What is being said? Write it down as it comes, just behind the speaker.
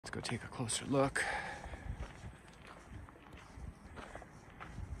Let's go take a closer look.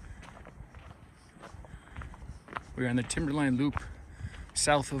 We're on the Timberline Loop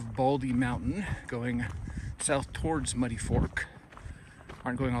south of Baldy Mountain, going south towards Muddy Fork.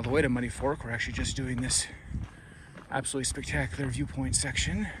 Aren't going all the way to Muddy Fork, we're actually just doing this absolutely spectacular viewpoint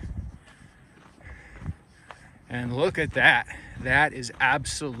section. And look at that. That is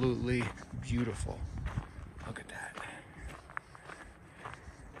absolutely beautiful. Look at that.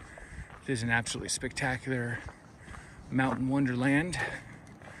 This is an absolutely spectacular mountain wonderland.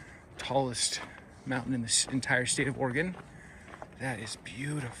 Tallest mountain in this entire state of Oregon. That is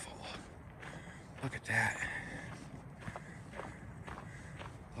beautiful. Look at that.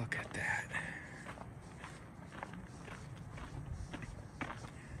 Look at that.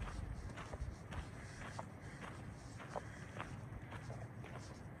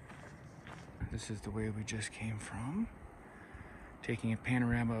 This is the way we just came from. Taking a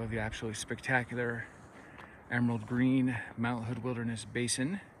panorama of the absolutely spectacular emerald green Mount Hood Wilderness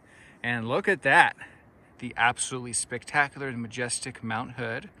Basin. And look at that. The absolutely spectacular and majestic Mount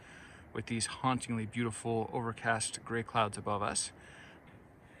Hood with these hauntingly beautiful overcast gray clouds above us.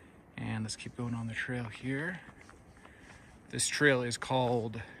 And let's keep going on the trail here. This trail is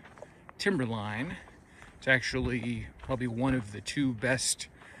called Timberline. It's actually probably one of the two best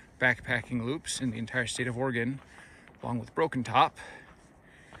backpacking loops in the entire state of Oregon, along with Broken Top.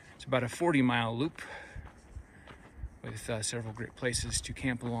 It's about a 40-mile loop with several great places to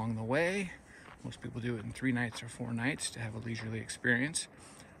camp along the way. Most people do it in 3 nights or 4 nights to have a leisurely experience.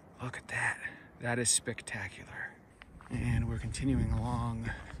 Look at that. That is spectacular. And we're continuing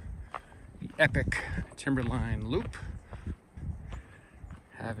along the EPIC Timberline Loop.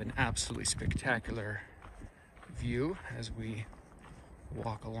 Have an absolutely spectacular view as we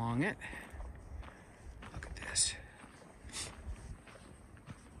walk along it. Look at this.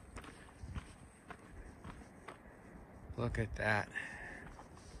 Look at that.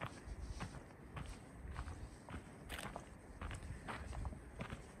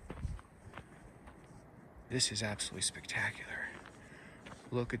 This is absolutely spectacular.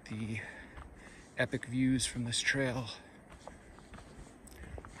 Look at the epic views from this trail.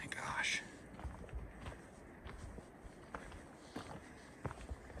 My gosh.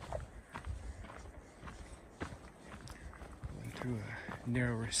 Going through a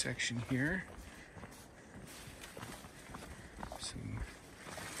narrower section here. Some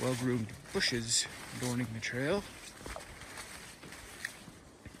well-groomed bushes adorning the trail.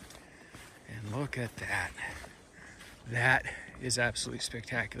 And look at that. That is absolutely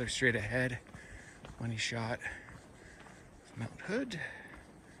spectacular. Straight ahead, money shot of Mount Hood.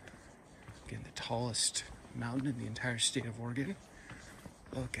 Again, the tallest mountain in the entire state of Oregon.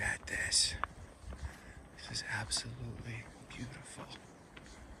 Look at this. This is absolutely beautiful.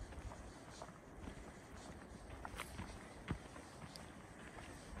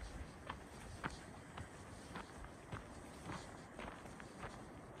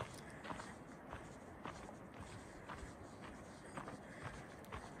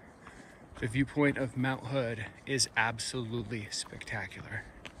 The viewpoint of Mount Hood is absolutely spectacular.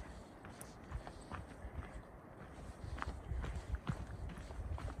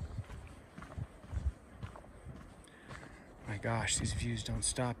 My gosh, these views don't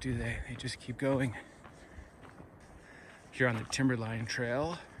stop, do they? They just keep going. Here on the Timberline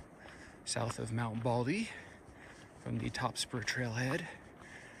Trail, south of Mount Baldy, from the top Spur Trailhead,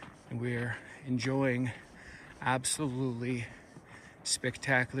 and we're enjoying absolutely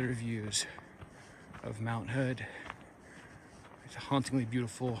spectacular views of Mount Hood. It's a hauntingly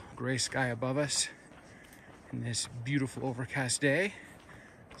beautiful gray sky above us in this beautiful overcast day.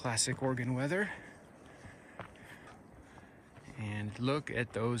 Classic Oregon weather. And look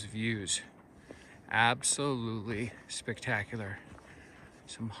at those views. Absolutely spectacular.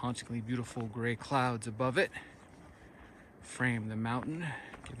 Some hauntingly beautiful gray clouds above it frame the mountain,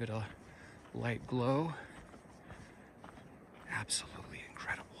 give it a light glow. Absolutely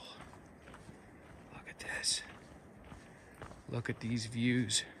incredible. Look at this. Look at these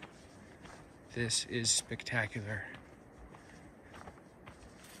views. This is spectacular.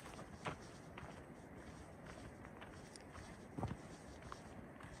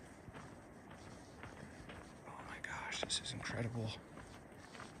 Oh my gosh, this is incredible.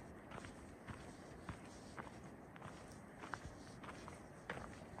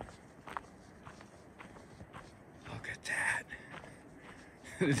 Look at that.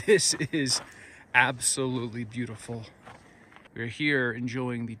 This is absolutely beautiful. We're here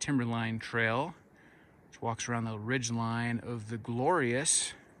enjoying the Timberline Trail, which walks around the ridge line of the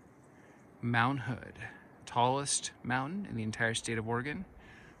glorious Mount Hood, tallest mountain in the entire state of Oregon,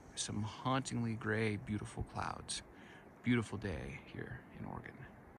 some hauntingly gray, beautiful clouds. Beautiful day here in Oregon.